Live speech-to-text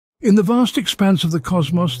In the vast expanse of the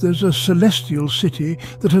cosmos, there's a celestial city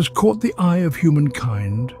that has caught the eye of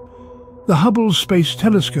humankind. The Hubble Space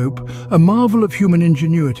Telescope, a marvel of human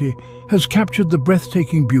ingenuity, has captured the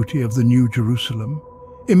breathtaking beauty of the New Jerusalem.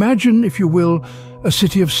 Imagine, if you will, a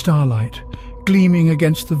city of starlight, gleaming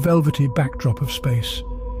against the velvety backdrop of space.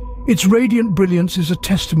 Its radiant brilliance is a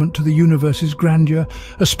testament to the universe's grandeur,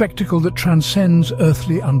 a spectacle that transcends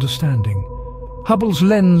earthly understanding. Hubble's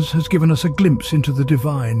lens has given us a glimpse into the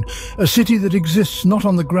divine, a city that exists not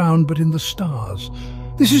on the ground but in the stars.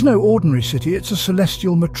 This is no ordinary city, it's a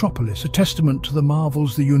celestial metropolis, a testament to the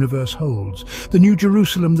marvels the universe holds. The New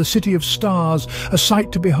Jerusalem, the city of stars, a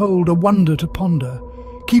sight to behold, a wonder to ponder.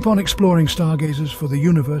 Keep on exploring, stargazers, for the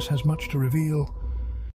universe has much to reveal.